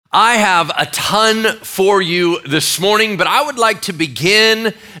I have a ton for you this morning, but I would like to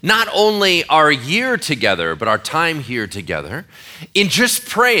begin not only our year together, but our time here together in just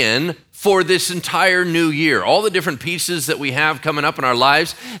praying for this entire new year. All the different pieces that we have coming up in our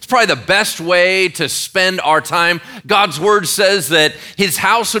lives, it's probably the best way to spend our time. God's word says that his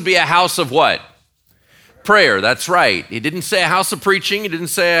house would be a house of what? Prayer, that's right. He didn't say a house of preaching. He didn't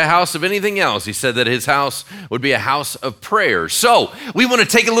say a house of anything else. He said that his house would be a house of prayer. So we want to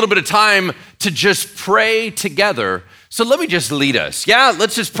take a little bit of time to just pray together. So let me just lead us. Yeah,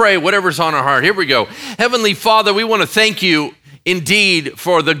 let's just pray whatever's on our heart. Here we go. Heavenly Father, we want to thank you indeed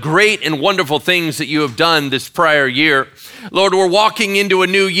for the great and wonderful things that you have done this prior year. Lord, we're walking into a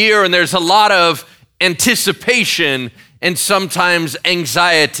new year and there's a lot of anticipation and sometimes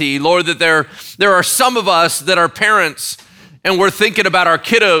anxiety. Lord, that there are some of us that are parents and we're thinking about our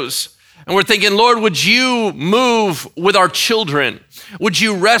kiddos and we're thinking, Lord, would you move with our children? Would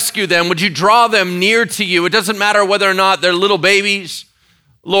you rescue them? Would you draw them near to you? It doesn't matter whether or not they're little babies,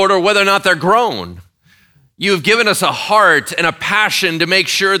 Lord, or whether or not they're grown. You have given us a heart and a passion to make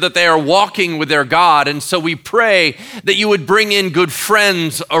sure that they are walking with their God. And so we pray that you would bring in good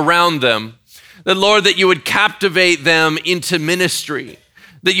friends around them. That, Lord, that you would captivate them into ministry,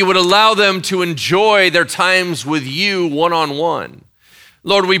 that you would allow them to enjoy their times with you one-on-one.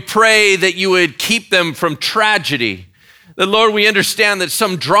 Lord, we pray that you would keep them from tragedy, that, Lord, we understand that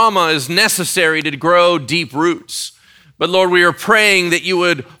some drama is necessary to grow deep roots. But, Lord, we are praying that you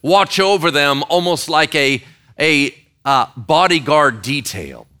would watch over them almost like a bodyguard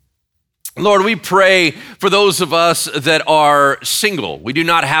detail. Lord, we pray for those of us that are single. We do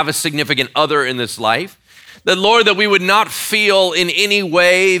not have a significant other in this life. That, Lord, that we would not feel in any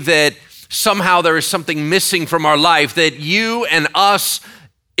way that somehow there is something missing from our life, that you and us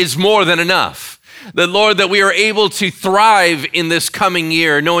is more than enough. That, Lord, that we are able to thrive in this coming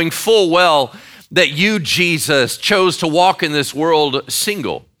year, knowing full well that you, Jesus, chose to walk in this world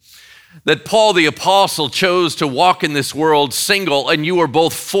single. That Paul the apostle chose to walk in this world single, and you are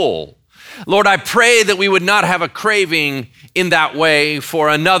both full. Lord, I pray that we would not have a craving in that way for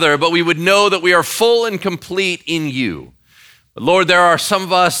another, but we would know that we are full and complete in you. But Lord, there are some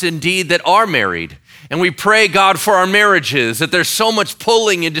of us indeed that are married, and we pray, God, for our marriages, that there's so much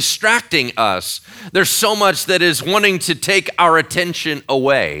pulling and distracting us. There's so much that is wanting to take our attention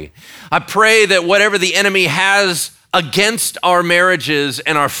away. I pray that whatever the enemy has against our marriages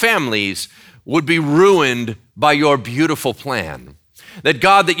and our families would be ruined by your beautiful plan. That,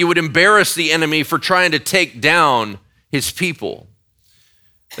 God, that you would embarrass the enemy for trying to take down his people.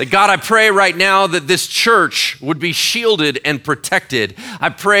 That, God, I pray right now that this church would be shielded and protected. I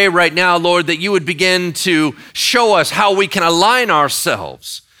pray right now, Lord, that you would begin to show us how we can align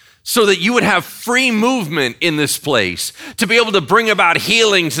ourselves so that you would have free movement in this place to be able to bring about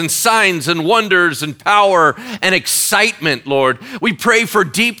healings and signs and wonders and power and excitement, Lord. We pray for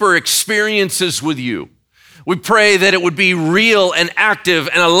deeper experiences with you. We pray that it would be real and active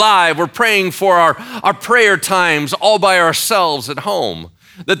and alive. We're praying for our prayer times all by ourselves at home,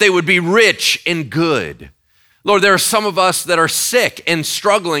 that they would be rich and good. Lord, there are some of us that are sick and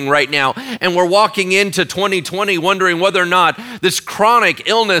struggling right now, and we're walking into 2020 wondering whether or not this chronic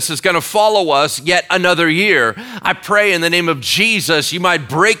illness is going to follow us yet another year. I pray in the name of Jesus, you might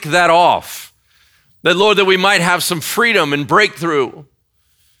break that off. That, Lord, that we might have some freedom and breakthrough.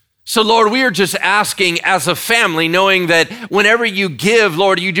 So, Lord, we are just asking as a family, knowing that whenever you give,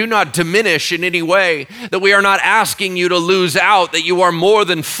 Lord, you do not diminish in any way, that we are not asking you to lose out, that you are more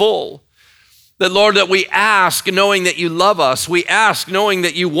than full. That, Lord, that we ask knowing that you love us. We ask knowing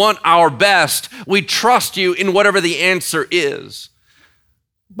that you want our best. We trust you in whatever the answer is.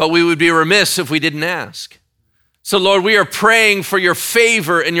 But we would be remiss if we didn't ask. So, Lord, we are praying for your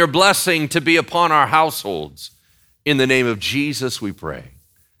favor and your blessing to be upon our households. In the name of Jesus, we pray.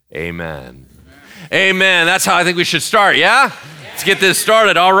 Amen. Amen. That's how I think we should start, yeah? Let's get this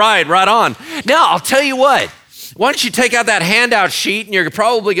started. All right, right on. Now, I'll tell you what. Why don't you take out that handout sheet, and you're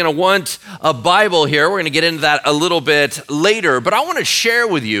probably going to want a Bible here. We're going to get into that a little bit later, but I want to share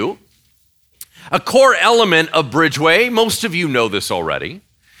with you a core element of Bridgeway. Most of you know this already,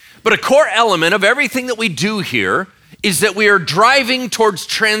 but a core element of everything that we do here is that we are driving towards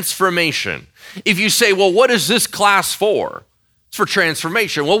transformation. If you say, well, what is this class for? It's for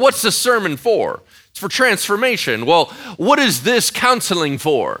transformation. Well, what's the sermon for? It's for transformation. Well, what is this counseling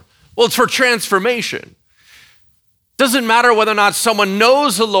for? Well, it's for transformation. Doesn't matter whether or not someone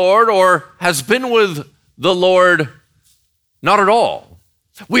knows the Lord or has been with the Lord, not at all.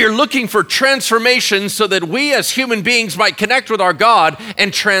 We are looking for transformation so that we as human beings might connect with our God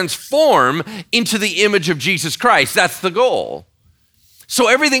and transform into the image of Jesus Christ. That's the goal. So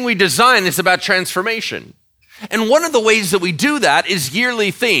everything we design is about transformation. And one of the ways that we do that is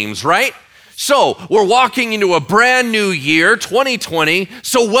yearly themes, right? So we're walking into a brand new year, 2020.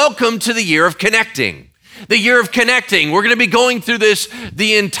 So welcome to the year of connecting. The year of connecting. We're going to be going through this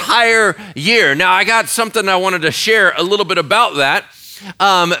the entire year. Now, I got something I wanted to share a little bit about that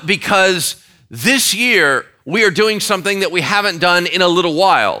because this year we are doing something that we haven't done in a little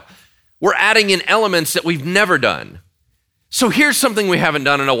while. We're adding in elements that we've never done. So here's something we haven't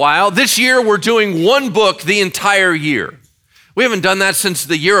done in a while. This year we're doing one book the entire year. We haven't done that since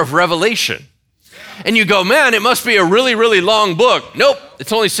the year of Revelation. And you go, man, it must be a really, really long book. Nope,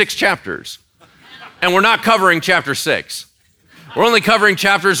 it's only 6 chapters. And we're not covering chapter 6. We're only covering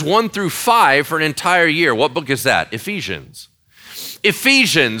chapters 1 through 5 for an entire year. What book is that? Ephesians.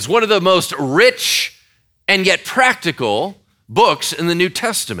 Ephesians, one of the most rich and yet practical books in the New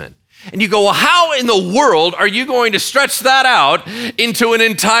Testament. And you go, well, how in the world are you going to stretch that out into an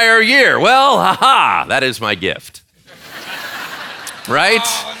entire year? Well, that is my gift. Right?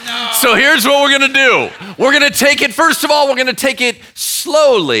 Oh, no. So here's what we're going to do. We're going to take it, first of all, we're going to take it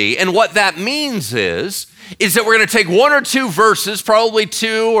slowly. And what that means is that we're going to take 1 or 2 verses, probably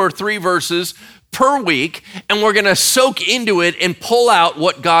 2 or 3 verses per week, and we're going to soak into it and pull out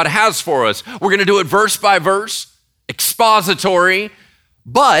what God has for us. We're going to do it verse by verse, expository.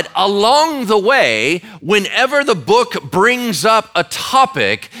 But along the way, whenever the book brings up a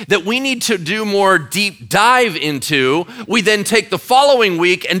topic that we need to do more deep dive into, we then take the following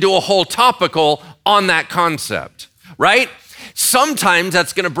week and do a whole topical on that concept, right? Sometimes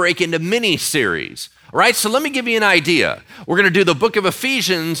that's going to break into mini-series, right? So let me give you an idea. We're going to do the book of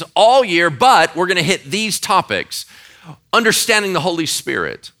Ephesians all year, but we're going to hit these topics: understanding the Holy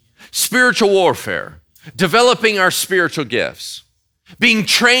Spirit, spiritual warfare, developing our spiritual gifts, being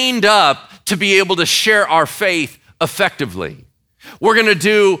trained up to be able to share our faith effectively. We're going to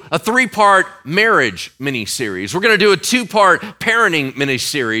do a 3-part marriage mini-series. We're going to do a 2-part parenting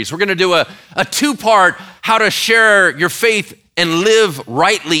mini-series. We're going to do a 2-part how to share your faith and live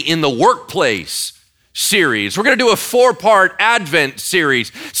rightly in the workplace series. We're going to do a 4-part Advent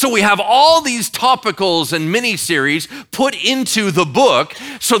series. So we have all these topicals and mini-series put into the book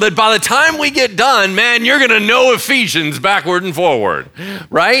so that by the time we get done, man, you're going to know Ephesians backward and forward,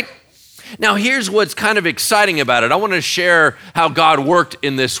 right? Now, here's what's kind of exciting about it. I want to share how God worked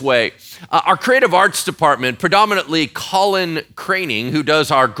in this way. Our creative arts department, predominantly Colin Craning, who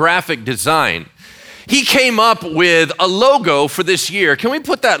does our graphic design, he came up with a logo for this year. Can we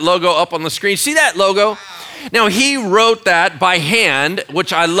put that logo up on the screen? See that logo? Now, he wrote that by hand,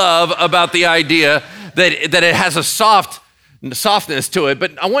 which I love about the idea that it has a softness to it.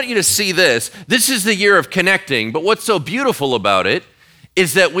 But I want you to see this. This is the year of connecting. But what's so beautiful about it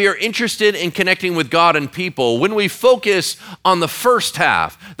is that we are interested in connecting with God and people. When we focus on the first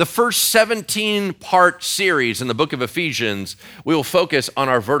half, the first 17-part series in the book of Ephesians, we will focus on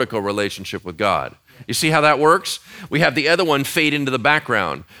our vertical relationship with God. You see how that works? We have the other one fade into the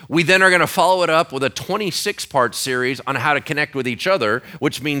background. We then are going to follow it up with a 26-part series on how to connect with each other,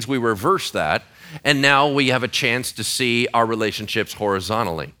 which means we reverse that. And now we have a chance to see our relationships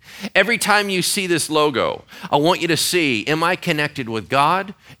horizontally. Every time you see this logo, I want you to see, am I connected with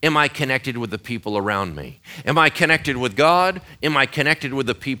God? Am I connected with the people around me? Am I connected with God? Am I connected with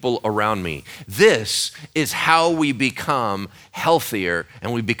the people around me? This is how we become healthier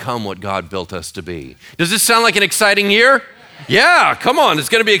and we become what God built us to be. Does this sound like an exciting year? Yeah, come on, it's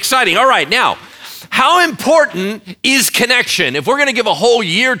going to be exciting. All right, now, how important is connection? If we're going to give a whole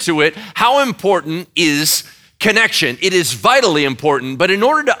year to it, how important is connection? It is vitally important, but in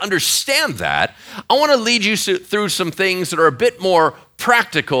order to understand that, I want to lead you through some things that are a bit more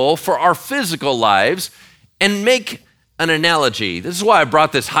practical for our physical lives and make an analogy. This is why I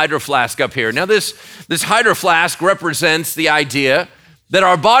brought this hydro flask up here. Now, this hydro flask represents the idea that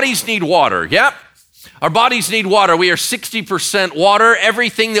our bodies need water. Yep. Our bodies need water. We are 60% water.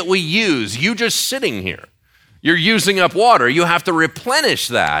 Everything that we use, you just sitting here, you're using up water. You have to replenish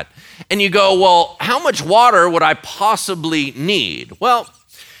that. And you go, well, how much water would I possibly need? Well,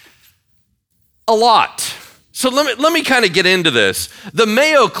 a lot. So let me kind of get into this. The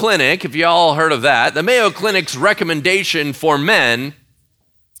Mayo Clinic, if you all heard of that, the Mayo Clinic's recommendation for men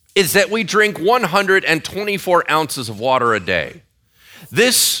is that we drink 124 ounces of water a day.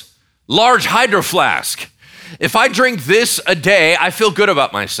 This large hydro flask, if I drink this a day, I feel good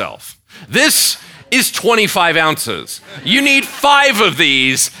about myself. This is 25 ounces. You need 5 of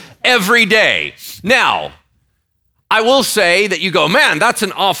these every day. Now, I will say that you go, man, that's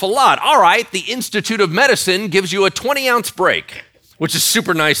an awful lot. All right, the Institute of Medicine gives you a 20-ounce break. which is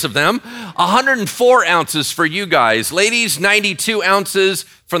super nice of them. 104 ounces for you guys. Ladies, 92 ounces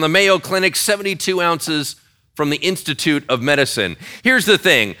from the Mayo Clinic, 72 ounces from the Institute of Medicine. Here's the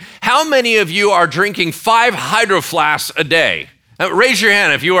thing. How many of you are drinking 5 Hydro Flasks a day? Raise your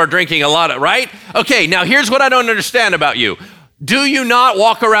hand if you are drinking a lot, right? Okay, now here's what I don't understand about you. Do you not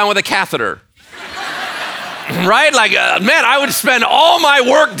walk around with a catheter? Right? Like, man, I would spend all my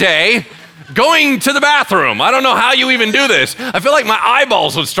work day going to the bathroom. I don't know how you even do this. I feel like my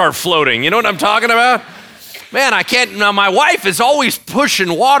eyeballs would start floating. You know what I'm talking about? Man, I can't. Now, my wife is always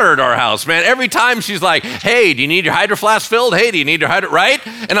pushing water at our house, man. Every time she's like, hey, do you need your Hydro Flask filled? Hey, do you need your Hydro, right?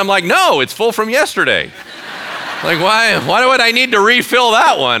 And I'm like, no, it's full from yesterday. Like, why would I need to refill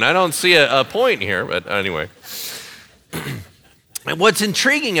that one? I don't see a point here, but anyway. And what's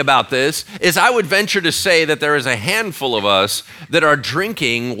intriguing about this is I would venture to say that there is a handful of us that are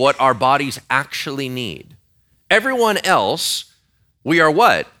drinking what our bodies actually need. Everyone else, we are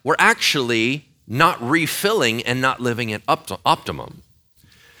what? We're actually not refilling and not living at optimum.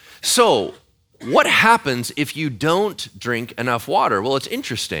 So what happens if you don't drink enough water? Well, it's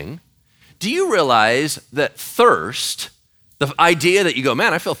interesting. Do you realize that thirst, the idea that you go,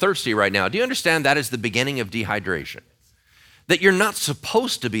 man, I feel thirsty right now. Do you understand that is the beginning of dehydration? That you're not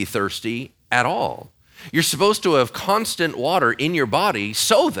supposed to be thirsty at all. You're supposed to have constant water in your body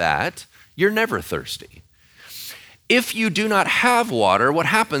so that you're never thirsty. If you do not have water, what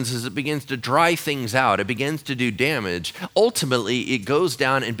happens is it begins to dry things out. It begins to do damage. Ultimately, it goes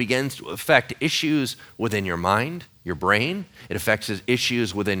down and begins to affect issues within your mind, your brain. It affects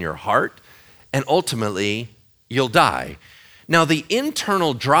issues within your heart. And ultimately, you'll die. Now, the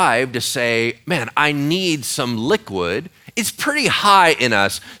internal drive to say, man, I need some liquid is pretty high in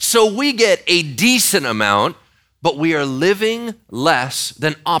us. So we get a decent amount, but we are living less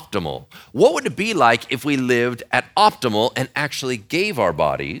than optimal. What would it be like if we lived at optimal and actually gave our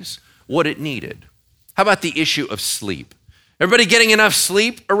bodies what it needed? How about the issue of sleep? Everybody getting enough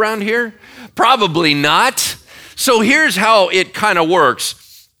sleep around here? Probably not. So here's how it kind of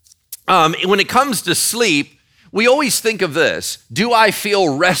works. When it comes to sleep, we always think of this. Do I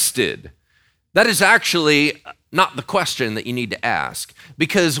feel rested? That is actually not the question that you need to ask,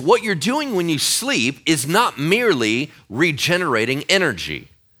 because what you're doing when you sleep is not merely regenerating energy.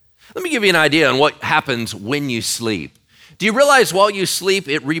 Let me give you an idea on what happens when you sleep. Do you realize while you sleep,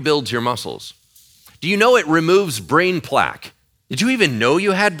 it rebuilds your muscles? Do you know it removes brain plaque? Did you even know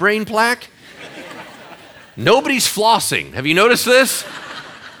you had brain plaque? Nobody's flossing. Have you noticed this?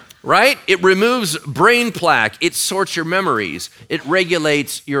 Right? It removes brain plaque. It sorts your memories. It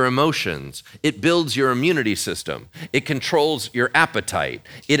regulates your emotions. It builds your immunity system. It controls your appetite.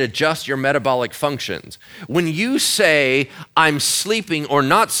 It adjusts your metabolic functions. When you say, I'm sleeping or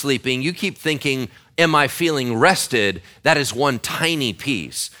not sleeping, you keep thinking, am I feeling rested? That is one tiny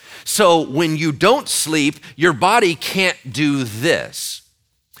piece. So when you don't sleep, your body can't do this.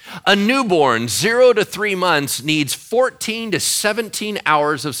 A newborn, 0 to 3 months, needs 14 to 17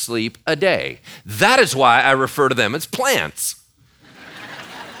 hours of sleep a day. That is why I refer to them as plants.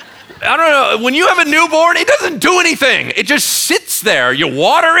 I don't know, when you have a newborn, it doesn't do anything. It just sits there. You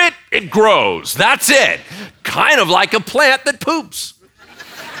water it, it grows. That's it. Kind of like a plant that poops.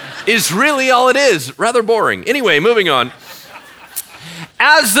 Is really all it is. Rather boring. Anyway, moving on.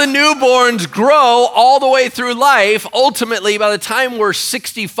 As the newborns grow all the way through life, ultimately, by the time we're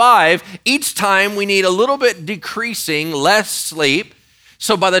 65, each time we need a little bit decreasing, less sleep.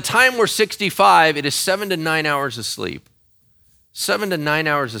 So by the time we're 65, it is 7 to 9 hours of sleep. 7 to 9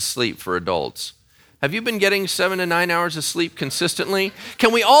 hours of sleep for adults. Have you been getting 7 to 9 hours of sleep consistently?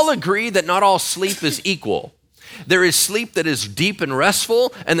 Can we all agree that not all sleep is equal? There is sleep that is deep and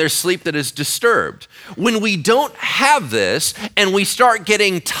restful, and there's sleep that is disturbed. When we don't have this and we start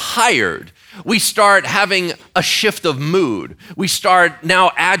getting tired, we start having a shift of mood. We start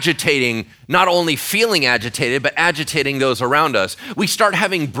now agitating, not only feeling agitated, but agitating those around us. We start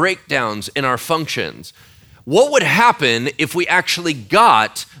having breakdowns in our functions. What would happen if we actually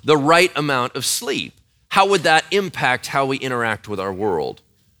got the right amount of sleep? How would that impact how we interact with our world?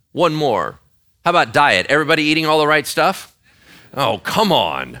 One more. How about diet? Everybody eating all the right stuff? Oh, come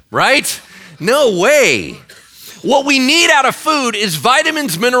on, right? No way. What we need out of food is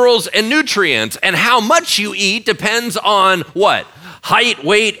vitamins, minerals, and nutrients, and how much you eat depends on what? Height,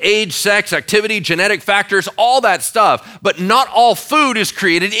 weight, age, sex, activity, genetic factors, all that stuff. But not all food is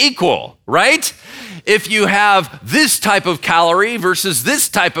created equal, right? if you have this type of calorie versus this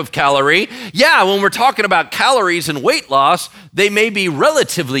type of calorie. Yeah, when we're talking about calories and weight loss, they may be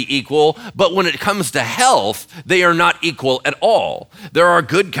relatively equal, but when it comes to health, they are not equal at all. There are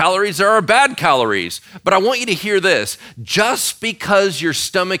good calories, there are bad calories. But I want you to hear this. Just because your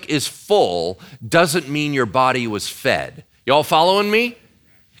stomach is full doesn't mean your body was fed. Y'all following me?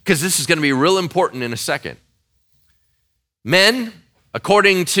 Because this is going to be real important in a second. Men,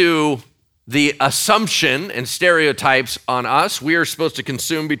 according to the assumption and stereotypes on us, we are supposed to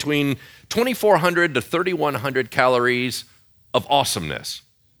consume between 2,400 to 3,100 calories of awesomeness,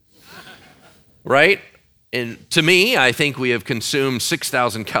 right? And to me, I think we have consumed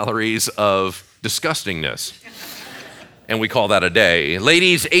 6,000 calories of disgustingness, and we call that a day.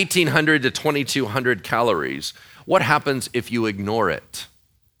 Ladies, 1,800 to 2,200 calories. What happens if you ignore it?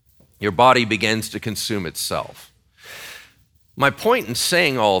 Your body begins to consume itself. My point in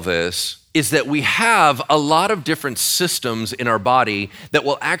saying all this is that we have a lot of different systems in our body that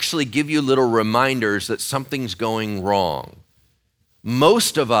will actually give you little reminders that something's going wrong.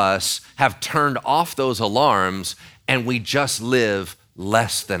 Most of us have turned off those alarms and we just live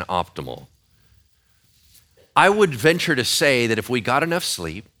less than optimal. I would venture to say that if we got enough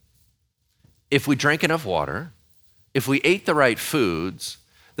sleep, if we drank enough water, if we ate the right foods,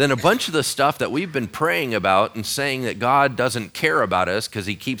 then a bunch of the stuff that we've been praying about and saying that God doesn't care about us because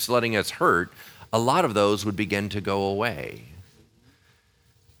he keeps letting us hurt, a lot of those would begin to go away.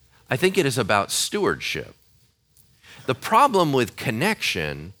 I think it is about stewardship. The problem with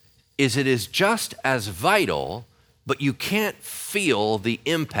connection is it is just as vital, but you can't feel the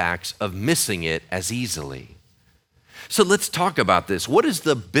impacts of missing it as easily. So let's talk about this. What is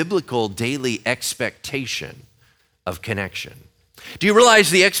the biblical daily expectation of connection? Do you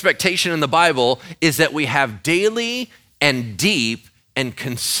realize the expectation in the Bible is that we have daily and deep and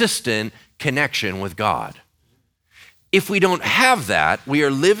consistent connection with God? If we don't have that, we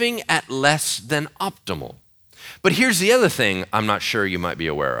are living at less than optimal. But here's the other thing I'm not sure you might be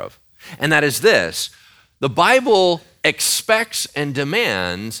aware of, and that is this. The Bible expects and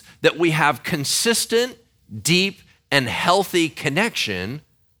demands that we have consistent, deep, and healthy connection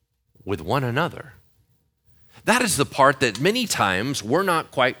with one another. That is the part that many times we're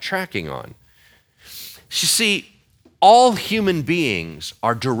not quite tracking on. You see, all human beings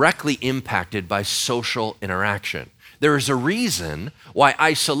are directly impacted by social interaction. There is a reason why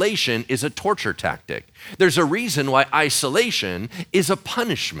isolation is a torture tactic. There's a reason why isolation is a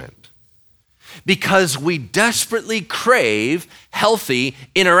punishment. Because we desperately crave healthy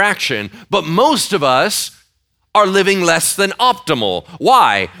interaction, but most of us are living less than optimal.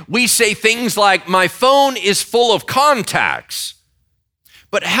 Why? We say things like, my phone is full of contacts.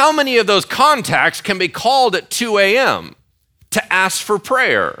 But how many of those contacts can be called at 2 a.m. to ask for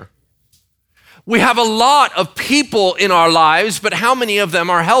prayer? We have a lot of people in our lives, but how many of them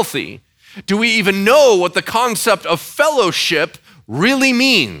are healthy? Do we even know what the concept of fellowship really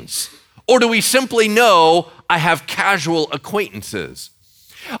means? Or do we simply know I have casual acquaintances?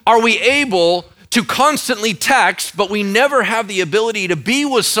 Are we able to constantly text, but we never have the ability to be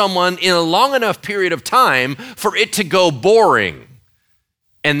with someone in a long enough period of time for it to go boring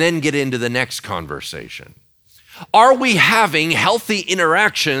and then get into the next conversation? Are we having healthy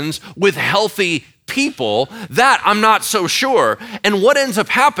interactions with healthy people? That I'm not so sure. And what ends up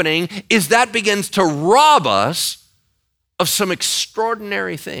happening is that begins to rob us of some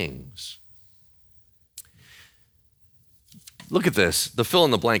extraordinary things. Look at this, the fill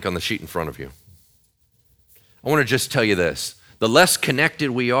in the blank on the sheet in front of you. I want to just tell you this. The less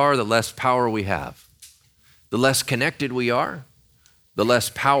connected we are, the less power we have. The less connected we are, the less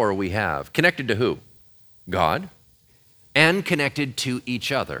power we have. Connected to who? God. And connected to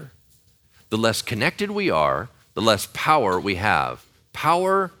each other. The less connected we are, the less power we have.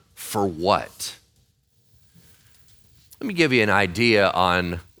 Power for what? Let me give you an idea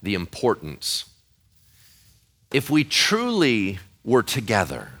on the importance. If we truly were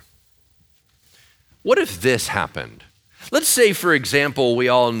together, what if this happened? Let's say, for example, we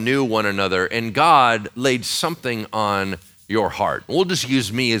all knew one another and God laid something on your heart. We'll just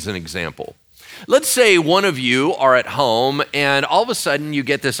use me as an example. Let's say one of you are at home and all of a sudden you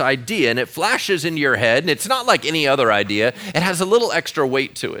get this idea and it flashes into your head, and it's not like any other idea. It has a little extra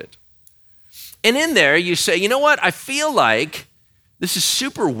weight to it. And in there you say, you know what? I feel like, this is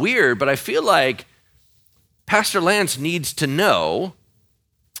super weird, but I feel like Pastor Lance needs to know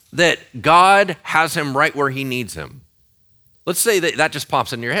that God has him right where he needs him. Let's say that just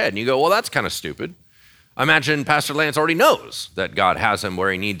pops in your head and you go, well, that's kind of stupid. I imagine Pastor Lance already knows that God has him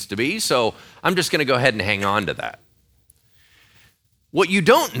where he needs to be, so I'm just going to go ahead and hang on to that. What you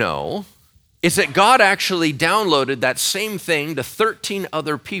don't know is that God actually downloaded that same thing to 13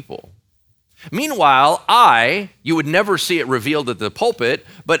 other people. Meanwhile, you would never see it revealed at the pulpit,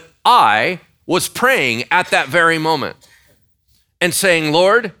 but I was praying at that very moment and saying,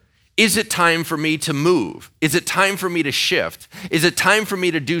 Lord, is it time for me to move? Is it time for me to shift? Is it time for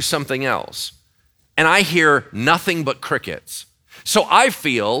me to do something else? And I hear nothing but crickets. So I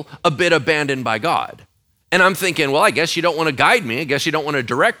feel a bit abandoned by God. And I'm thinking, well, I guess you don't want to guide me. I guess you don't want to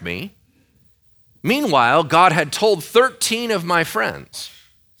direct me. Meanwhile, God had told 13 of my friends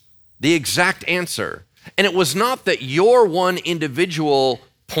the exact answer. And it was not that your one individual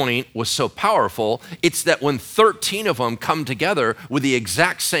point was so powerful. It's that when 13 of them come together with the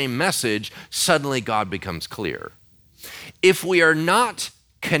exact same message, suddenly God becomes clear. If we are not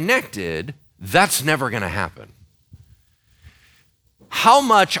connected, that's never going to happen. How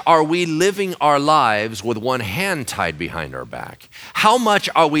much are we living our lives with one hand tied behind our back? How much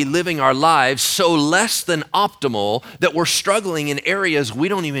are we living our lives so less than optimal that we're struggling in areas we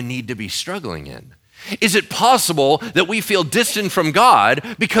don't even need to be struggling in? Is it possible that we feel distant from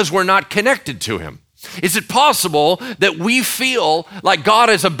God because we're not connected to Him? Is it possible that we feel like God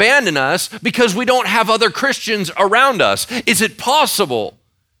has abandoned us because we don't have other Christians around us? Is it possible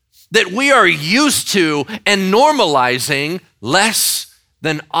that we are used to and normalizing less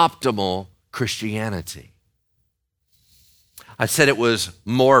than optimal Christianity? I said it was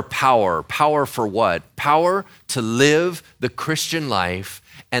more power. Power for what? Power to live the Christian life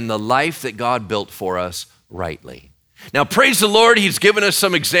and the life that God built for us rightly. Now, praise the Lord, He's given us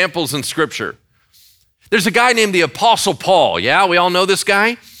some examples in Scripture. There's a guy named the Apostle Paul. Yeah, we all know this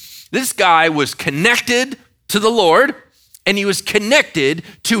guy. This guy was connected to the Lord, and he was connected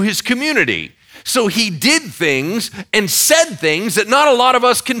to his community. So he did things and said things that not a lot of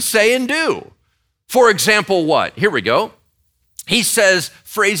us can say and do. For example, what? Here we go. He says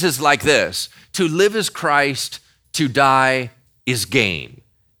phrases like this: to live is Christ, to die is gain.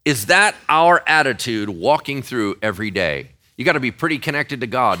 Is that our attitude walking through every day? You got to be pretty connected to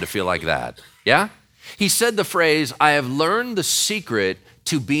God to feel like that. Yeah? He said the phrase, I have learned the secret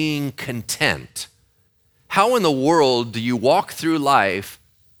to being content. How in the world do you walk through life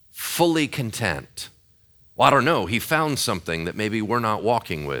fully content? Well, I don't know. He found something that maybe we're not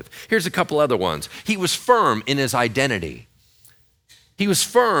walking with. Here's a couple other ones. He was firm in his identity. He was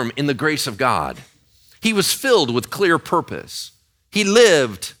firm in the grace of God. He was filled with clear purpose. He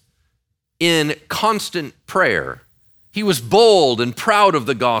lived in constant prayer. He was bold and proud of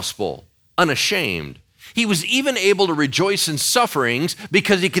the gospel, unashamed. He was even able to rejoice in sufferings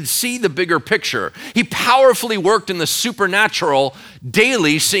because he could see the bigger picture. He powerfully worked in the supernatural,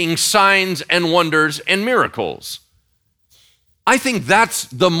 daily seeing signs and wonders and miracles. I think that's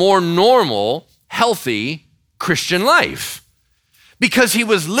the more normal, healthy Christian life because he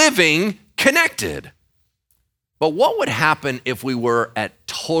was living connected. But what would happen if we were at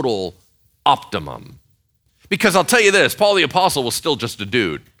total optimum? Because I'll tell you this, Paul the Apostle was still just a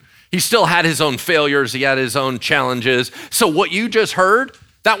dude. He still had his own failures, he had his own challenges. So what you just heard,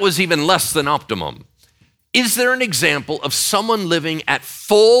 that was even less than optimum. Is there an example of someone living at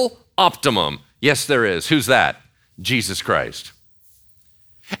full optimum? Yes, there is. Who's that? Jesus Christ.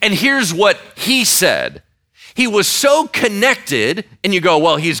 And here's what he said. He was so connected, and you go,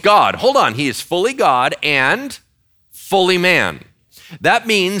 well, he's God. Hold on, he is fully God and fully man. That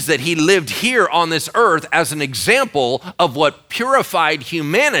means that he lived here on this earth as an example of what purified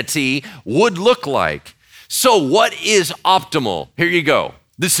humanity would look like. So what is optimal? Here you go.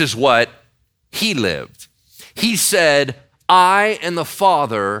 This is what he lived. He said, I and the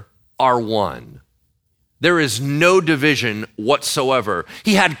Father are one. There is no division whatsoever.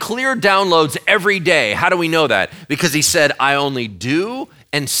 He had clear downloads every day. How do we know that? Because he said, I only do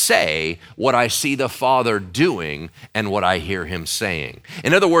and say what I see the Father doing and what I hear him saying.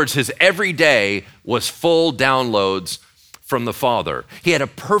 In other words, his every day was full downloads from the Father. He had a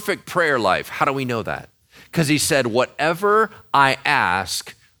perfect prayer life. How do we know that? Because he said, whatever I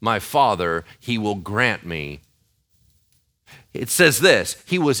ask my Father, he will grant me. It says this,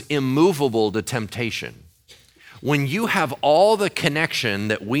 he was immovable to temptation. When you have all the connection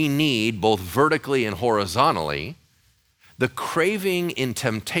that we need, both vertically and horizontally, the craving in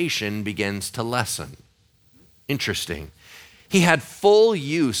temptation begins to lessen. Interesting. He had full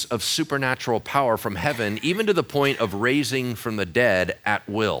use of supernatural power from heaven, even to the point of raising from the dead at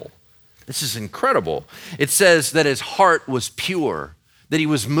will. This is incredible. It says that his heart was pure, that he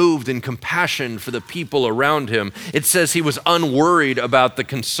was moved in compassion for the people around him. It says he was unworried about the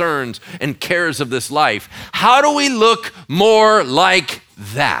concerns and cares of this life. How do we look more like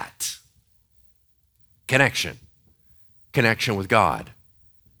that? Connection with God.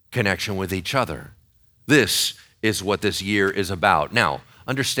 connection with each other. This is what this year is about. Now,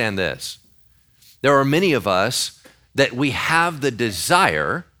 understand this. There are many of us that we have the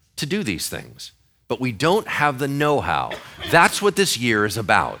desire to do these things, but we don't have the know-how. That's what this year is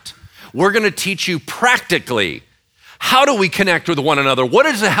about. We're going to teach you practically, how do we connect with one another? What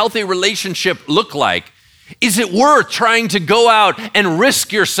does a healthy relationship look like? Is it worth trying to go out and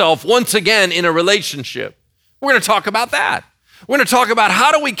risk yourself once again in a relationship? We're going to talk about that. We're going to talk about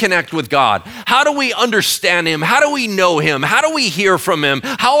how do we connect with God? How do we understand Him? How do we know Him? How do we hear from Him?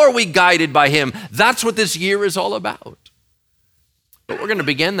 How are we guided by Him? That's what this year is all about. But we're going to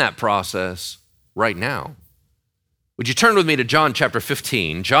begin that process right now. Would you turn with me to John chapter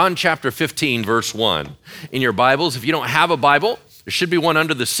 15? John chapter 15, verse 1. In your Bibles, if you don't have a Bible, there should be one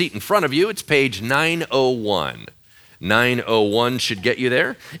under the seat in front of you. It's page 901. 901 should get you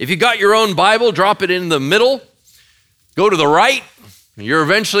there. If you got your own Bible, drop it in the middle. Go to the right. You're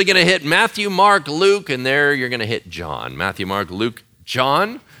eventually going to hit Matthew, Mark, Luke, and there you're going to hit John. Matthew, Mark, Luke,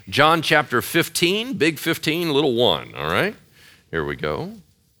 John. John chapter 15, big 15, little 1, all right? Here we go.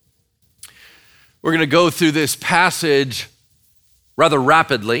 We're going to go through this passage rather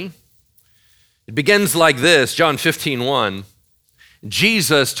rapidly. It begins like this, John 15:1.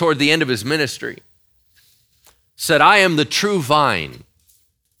 Jesus, toward the end of his ministry, said, I am the true vine,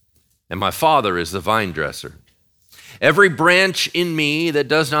 and my Father is the vine dresser. Every branch in me that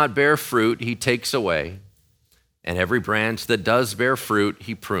does not bear fruit, he takes away, and every branch that does bear fruit,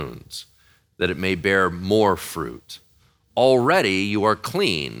 he prunes, that it may bear more fruit. Already you are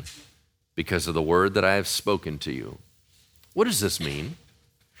clean because of the word that I have spoken to you. What does this mean?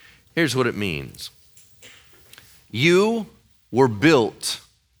 Here's what it means. You were built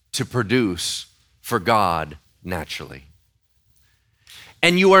to produce for God naturally.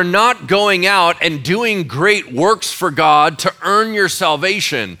 And you are not going out and doing great works for God to earn your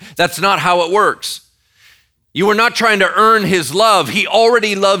salvation. That's not how it works. You are not trying to earn his love. He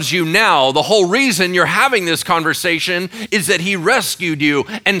already loves you now. The whole reason you're having this conversation is that he rescued you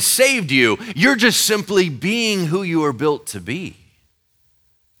and saved you. You're just simply being who you are built to be.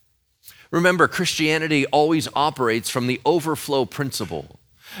 Remember, Christianity always operates from the overflow principle.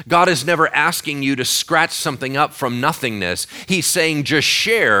 God is never asking you to scratch something up from nothingness. He's saying just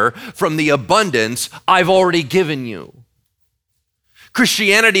share from the abundance I've already given you.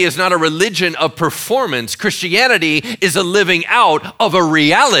 Christianity is not a religion of performance. Christianity is a living out of a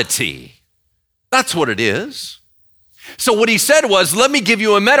reality. That's what it is. So what he said was, let me give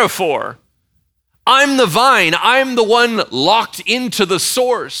you a metaphor. I'm the vine. I'm the one locked into the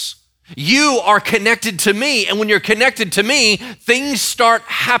source. You are connected to me, and when you're connected to me, things start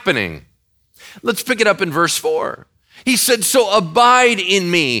happening. Let's pick it up in verse 4. He said, so abide in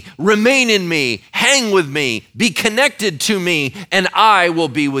me, remain in me, hang with me, be connected to me, and I will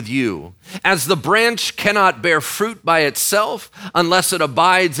be with you. As the branch cannot bear fruit by itself unless it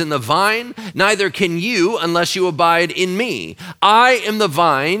abides in the vine, neither can you unless you abide in me. I am the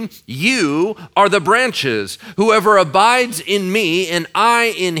vine, you are the branches. Whoever abides in me and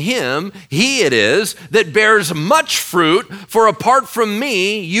I in him, he it is that bears much fruit, for apart from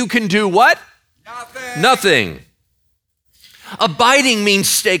me, you can do what? Nothing. Abiding means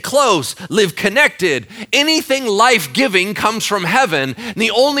stay close, live connected. Anything life-giving comes from heaven, and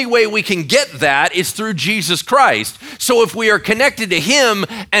the only way we can get that is through Jesus Christ. So if we are connected to him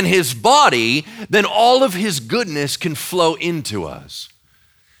and his body, then all of his goodness can flow into us.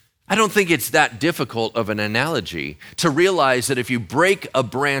 I don't think it's that difficult of an analogy to realize that if you break a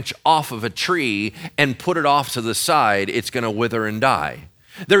branch off of a tree and put it off to the side, it's going to wither and die.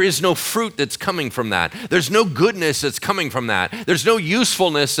 There is no fruit that's coming from that. There's no goodness that's coming from that. There's no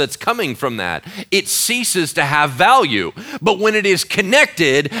usefulness that's coming from that. It ceases to have value. But when it is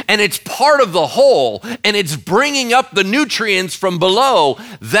connected and it's part of the whole and it's bringing up the nutrients from below,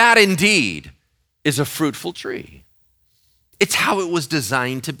 that indeed is a fruitful tree. It's how it was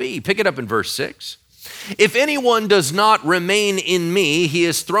designed to be. Pick it up in verse 6. If anyone does not remain in me, he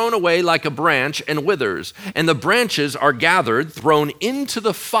is thrown away like a branch and withers, and the branches are gathered, thrown into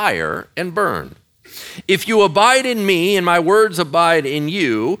the fire and burned. If you abide in me and my words abide in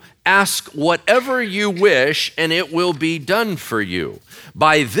you, ask whatever you wish and it will be done for you.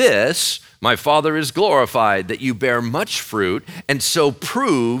 By this, my Father is glorified, that you bear much fruit and so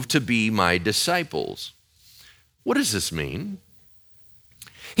prove to be my disciples. What does this mean?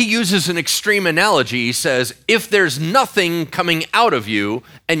 He uses an extreme analogy. He says, if there's nothing coming out of you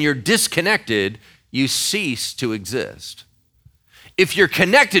and you're disconnected, you cease to exist. If you're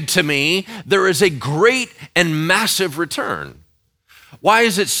connected to me, there is a great and massive return. Why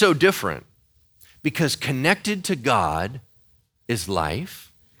is it so different? Because connected to God is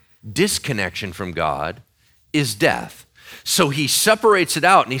life, disconnection from God is death. So he separates it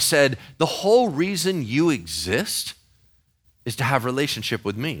out and he said, the whole reason you exist is to have relationship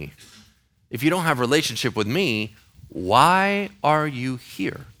with me. If you don't have relationship with me, why are you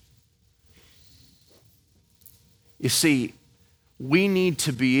here? You see, we need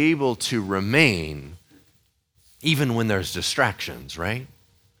to be able to remain even when there's distractions, right?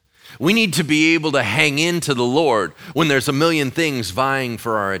 We need to be able to hang into the Lord when there's a million things vying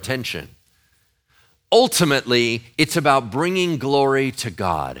for our attention. Ultimately, it's about bringing glory to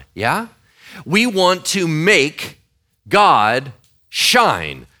God, yeah? We want to make God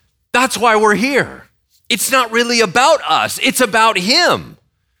shine. That's why we're here. It's not really about us, it's about Him.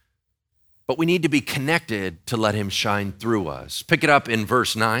 But we need to be connected to let Him shine through us. Pick it up in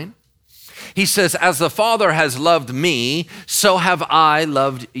verse 9. He says, as the Father has loved me, so have I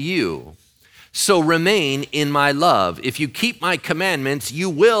loved you. So remain in my love. If you keep my commandments, you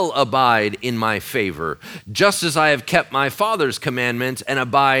will abide in my favor, just as I have kept my Father's commandments and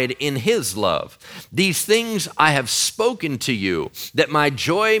abide in his love. These things I have spoken to you, that my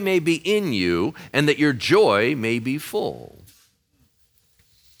joy may be in you and that your joy may be full.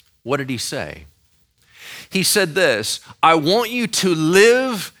 What did he say? He said this, I want you to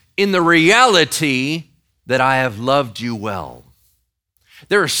live in the reality that I have loved you well.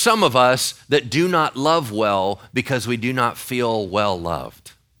 There are some of us that do not love well because we do not feel well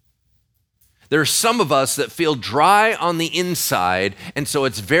loved. There are some of us that feel dry on the inside, and so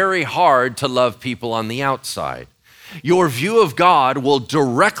it's very hard to love people on the outside. Your view of God will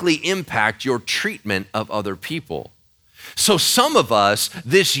directly impact your treatment of other people. So some of us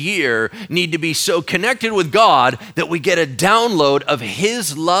this year need to be so connected with God that we get a download of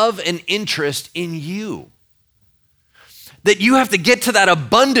his love and interest in you. That you have to get to that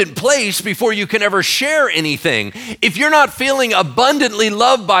abundant place before you can ever share anything. If you're not feeling abundantly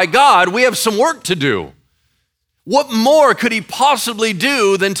loved by God, we have some work to do. What more could he possibly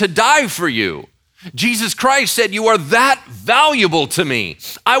do than to die for you? Jesus Christ said, you are that valuable to me.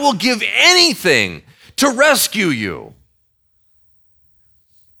 I will give anything to rescue you.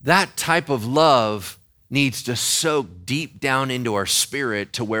 That type of love needs to soak deep down into our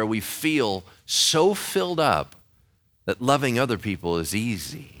spirit to where we feel so filled up that loving other people is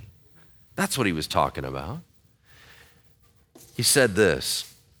easy. That's what he was talking about. He said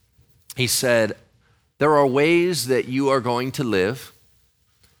this. He said, there are ways that you are going to live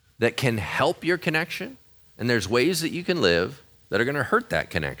that can help your connection, and there's ways that you can live that are going to hurt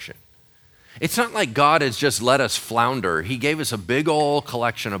that connection. It's not like God has just let us flounder. He gave us a big old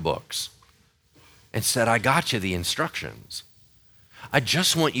collection of books and said, I got you the instructions. I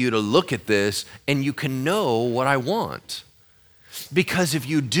just want you to look at this and you can know what I want. Because if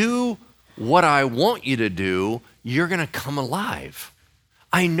you do what I want you to do, you're going to come alive.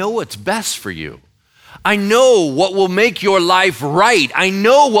 I know what's best for you. I know what will make your life right. I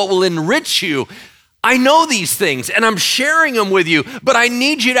know what will enrich you. I know these things and I'm sharing them with you, but I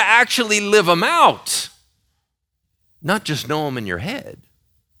need you to actually live them out, not just know them in your head.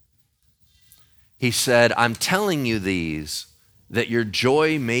 He said, I'm telling you these that your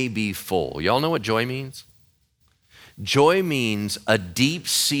joy may be full. Y'all know what joy means? Joy means a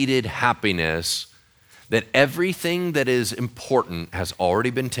deep-seated happiness that everything that is important has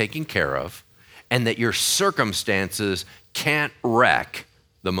already been taken care of and that your circumstances can't wreck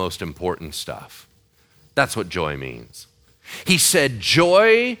the most important stuff. That's what joy means. He said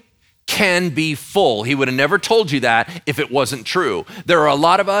joy can be full. He would have never told you that if it wasn't true. There are a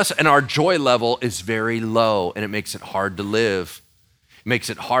lot of us and our joy level is very low and it makes it hard to live. It makes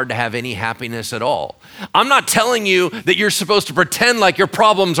it hard to have any happiness at all. I'm not telling you that you're supposed to pretend like your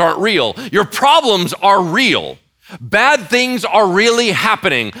problems aren't real. Your problems are real. Bad things are really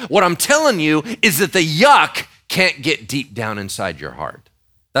happening. What I'm telling you is that the yuck can't get deep down inside your heart.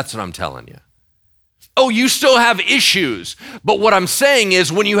 That's what I'm telling you. Oh, you still have issues. But what I'm saying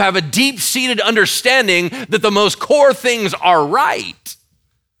is when you have a deep-seated understanding that the most core things are right,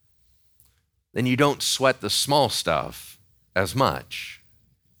 then you don't sweat the small stuff as much.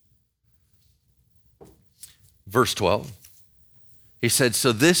 Verse 12, he said,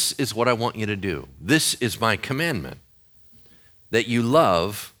 so this is what I want you to do. This is my commandment, that you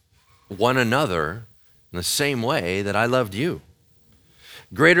love one another in the same way that I loved you.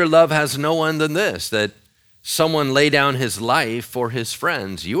 Greater love has no one than this, that someone lay down his life for his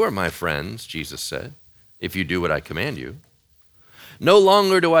friends. You are my friends, Jesus said, if you do what I command you. No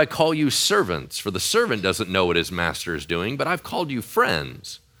longer do I call you servants, for the servant doesn't know what his master is doing, but I've called you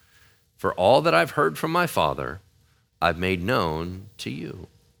friends. For all that I've heard from my Father, I've made known to you.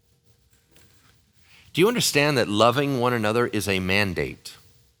 Do you understand that loving one another is a mandate?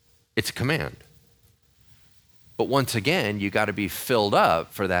 It's a command. But once again, you got to be filled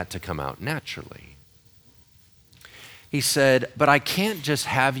up for that to come out naturally. He said, but I can't just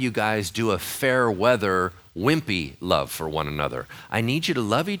have you guys do a fair weather, wimpy love for one another. I need you to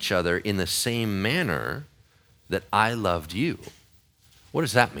love each other in the same manner that I loved you. What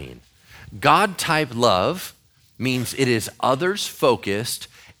does that mean? God-type love means it is others-focused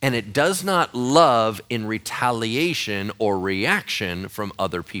and it does not love in retaliation or reaction from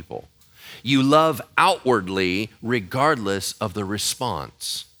other people. You love outwardly regardless of the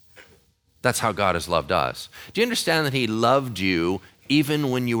response. That's how God has loved us. Do you understand that he loved you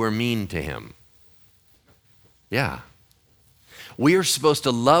even when you were mean to him? Yeah. We are supposed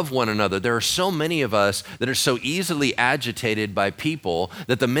to love one another. There are so many of us that are so easily agitated by people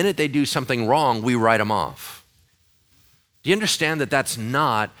that the minute they do something wrong, we write them off. Do you understand that that's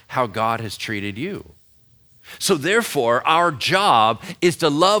not how God has treated you? So therefore, our job is to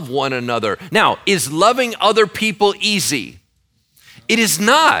love one another. Now, is loving other people easy? It is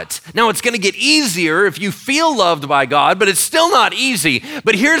not. Now, it's going to get easier if you feel loved by God, but it's still not easy.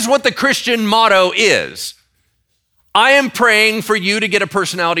 But here's what the Christian motto is. I am praying for you to get a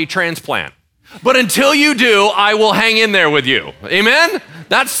personality transplant. But until you do, I will hang in there with you. Amen?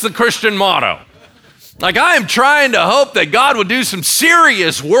 That's the Christian motto. Like, I am trying to hope that God will do some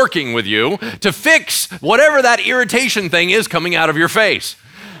serious working with you to fix whatever that irritation thing is coming out of your face.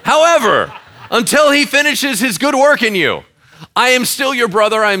 However, until he finishes his good work in you, I am still your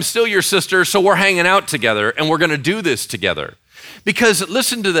brother, I am still your sister, so we're hanging out together and we're gonna do this together. Because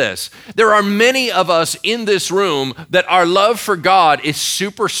listen to this, there are many of us in this room that our love for God is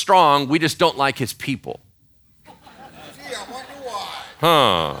super strong, we just don't like his people. Gee, I wonder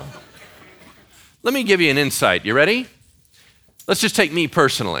why. Let me give you an insight. You ready? Let's just take me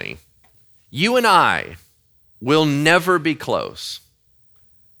personally. You and I will never be close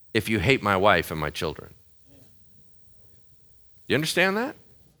if you hate my wife and my children. You understand that?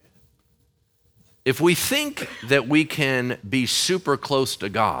 If we think that we can be super close to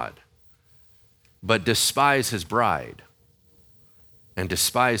God, but despise his bride and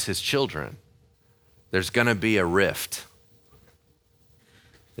despise his children, there's going to be a rift.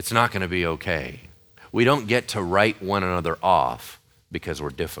 It's not going to be okay. We don't get to write one another off because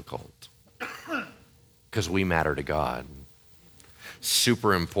we're difficult, because we matter to God.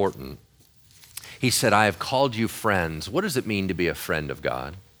 Super important. He said, I have called you friends. What does it mean to be a friend of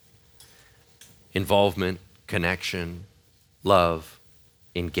God? Involvement, connection, love,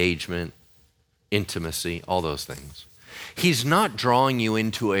 engagement, intimacy, all those things. He's not drawing you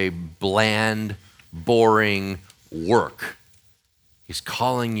into a bland, boring work. He's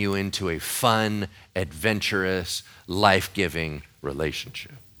calling you into a fun, adventurous, life-giving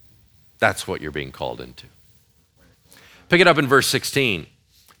relationship. That's what you're being called into. Pick it up in verse 16.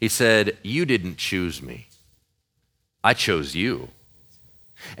 He said, you didn't choose me. I chose you.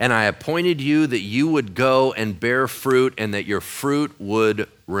 And I appointed you that you would go and bear fruit and that your fruit would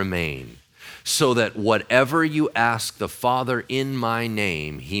remain, so that whatever you ask the Father in my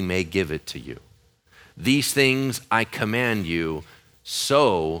name, he may give it to you. These things I command you,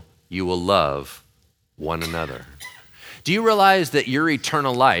 so you will love one another. Do you realize that your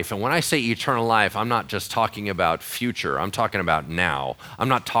eternal life, and when I say eternal life, I'm not just talking about future, I'm talking about now. I'm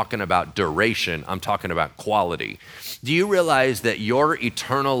not talking about duration, I'm talking about quality. Do you realize that your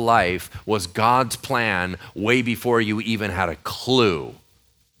eternal life was God's plan way before you even had a clue?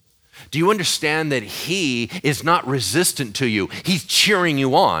 Do you understand that he is not resistant to you? He's cheering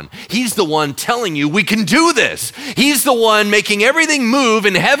you on. He's the one telling you we can do this. He's the one making everything move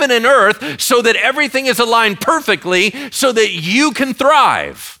in heaven and earth so that everything is aligned perfectly so that you can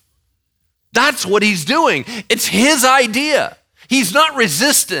thrive. That's what he's doing. It's his idea. He's not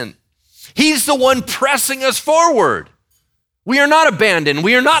resistant. He's the one pressing us forward. We are not abandoned.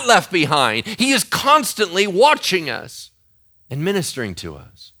 We are not left behind. He is constantly watching us and ministering to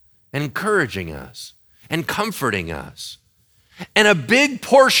us, and encouraging us, and comforting us. And a big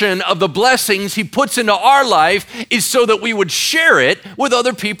portion of the blessings he puts into our life is so that we would share it with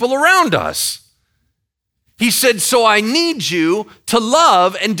other people around us. He said, so I need you to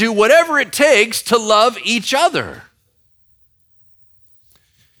love and do whatever it takes to love each other.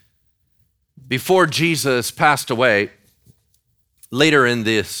 Before Jesus passed away, later in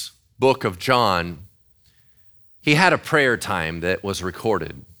this book of John, he had a prayer time that was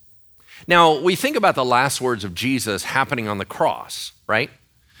recorded. Now, we think about the last words of Jesus happening on the cross, right?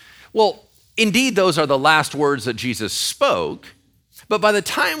 Well, indeed, those are the last words that Jesus spoke, but by the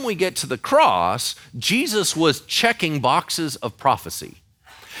time we get to the cross, Jesus was checking boxes of prophecy.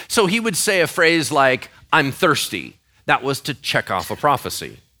 So he would say a phrase like, I'm thirsty. That was to check off a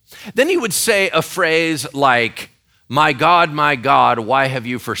prophecy. Then he would say a phrase like, my God, why have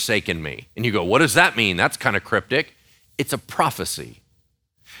you forsaken me? And you go, what does that mean? That's kind of cryptic. It's a prophecy.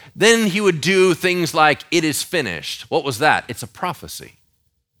 Then he would do things like, it is finished. What was that? It's a prophecy.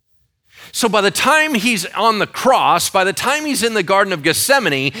 So by the time he's on the cross, by the time he's in the Garden of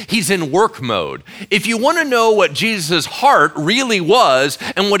Gethsemane, he's in work mode. If you want to know what Jesus' heart really was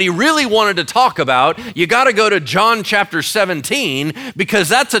and what he really wanted to talk about, you got to go to John chapter 17, because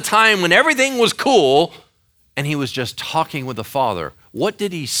that's a time when everything was cool and he was just talking with the Father. What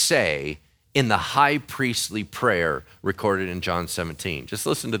did he say in the high priestly prayer recorded in John 17? Just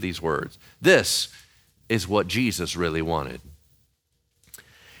listen to these words. This is what Jesus really wanted.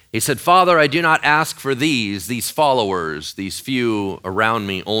 He said, Father, I do not ask for these followers, these few around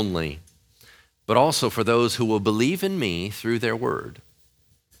me only, but also for those who will believe in me through their word,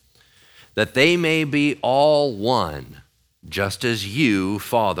 that they may be all one, just as you,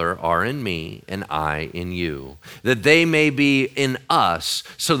 Father, are in me and I in you, that they may be in us,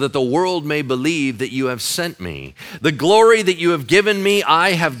 so that the world may believe that you have sent me. The glory that you have given me,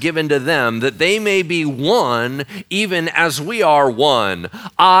 I have given to them, that they may be one, even as we are one.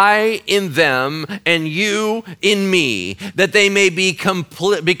 I in them and you in me, that they may become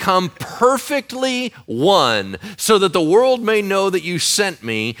perfectly one, so that the world may know that you sent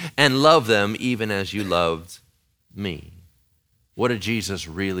me and love them even as you loved me. What did Jesus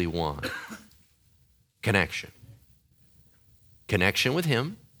really want? Connection. Connection with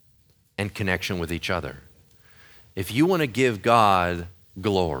him and connection with each other. If you want to give God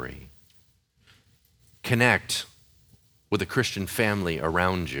glory, connect with a Christian family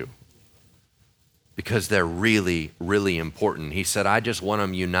around you, because they're really, really important. He said, I just want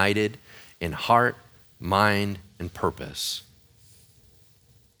them united in heart, mind, and purpose.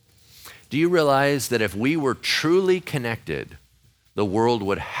 Do you realize that if we were truly connected, the world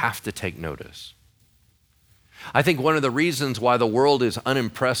would have to take notice? I think one of the reasons why the world is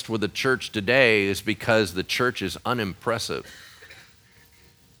unimpressed with the church today is because the church is unimpressive.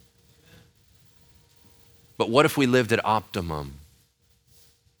 But what if we lived at optimum?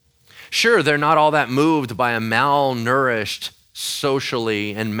 Sure, they're not all that moved by a malnourished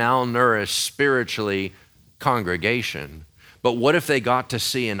socially and malnourished spiritually congregation. But what if they got to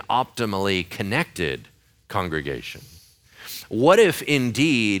see an optimally connected congregation? What if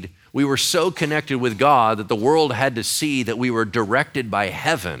indeed we were so connected with God that the world had to see that we were directed by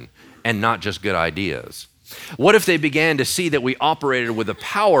heaven and not just good ideas? What if they began to see that we operated with the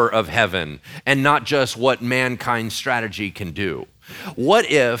power of heaven and not just what mankind's strategy can do?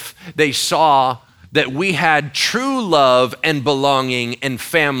 What if they saw that we had true love and belonging and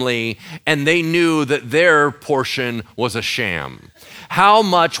family, and they knew that their portion was a sham? How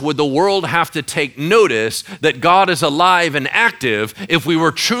much would the world have to take notice that God is alive and active if we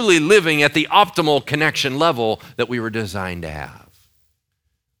were truly living at the optimal connection level that we were designed to have?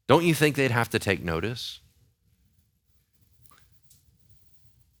 Don't you think they'd have to take notice?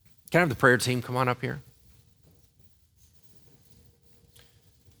 Can I have the prayer team come on up here?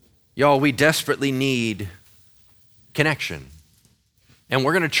 Y'all, we desperately need connection. And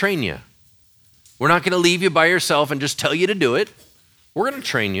we're going to train you. We're not going to leave you by yourself and just tell you to do it. We're going to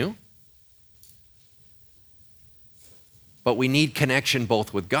train you. But we need connection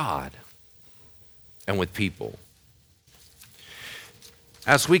both with God and with people.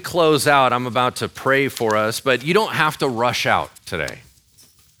 As we close out, I'm about to pray for us, but you don't have to rush out today.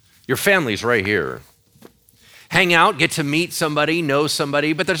 Your family's right here. Hang out, get to meet somebody, know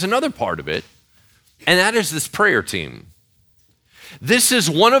somebody, but there's another part of it, and that is this prayer team. This is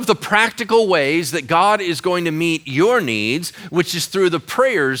one of the practical ways that God is going to meet your needs, which is through the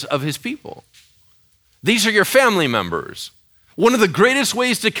prayers of his people. These are your family members. One of the greatest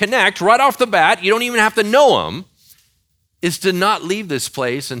ways to connect right off the bat, you don't even have to know them, is to not leave this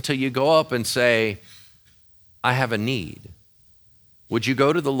place until you go up and say, I have a need. Would you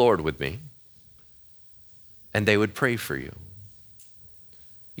go to the Lord with me? And they would pray for you.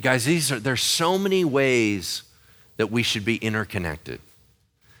 You guys, there's so many ways that we should be interconnected,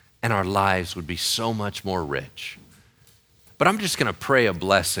 and our lives would be so much more rich. But I'm just going to pray a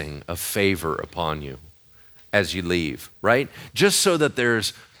blessing of favor upon you as you leave, right? Just so that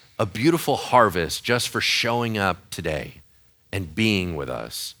there's a beautiful harvest just for showing up today and being with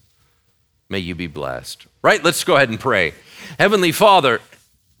us. May you be blessed, right? Let's go ahead and pray. Heavenly Father,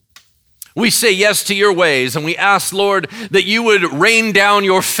 we say yes to your ways, and we ask, Lord, that you would rain down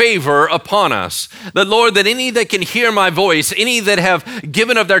your favor upon us. That, Lord, that any that can hear my voice, any that have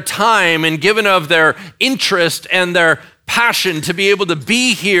given of their time and given of their interest and their passion to be able to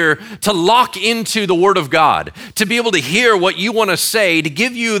be here, to lock into the Word of God, to be able to hear what you want to say, to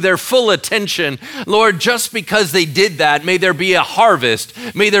give you their full attention. Lord, just because they did that, may there be a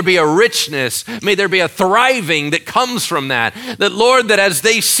harvest, may there be a richness, may there be a thriving that comes from that. That, Lord, that as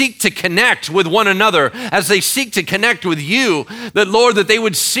they seek to connect with one another, as they seek to connect with you, that, Lord, that they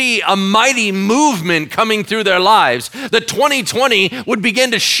would see a mighty movement coming through their lives, that 2020 would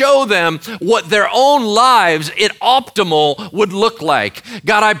begin to show them what their own lives at optimal would look like.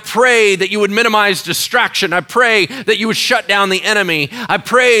 God, I pray that you would minimize distraction. I pray that you would shut down the enemy. I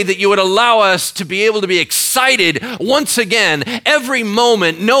pray that you would allow us to be able to be excited once again, every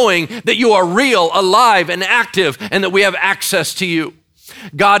moment, knowing that you are real, alive, and active, and that we have access to you.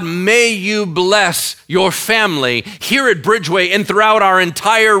 God, may you bless your family here at Bridgeway and throughout our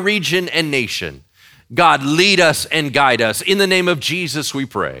entire region and nation. God, lead us and guide us. In the name of Jesus, we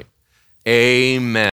pray. Amen.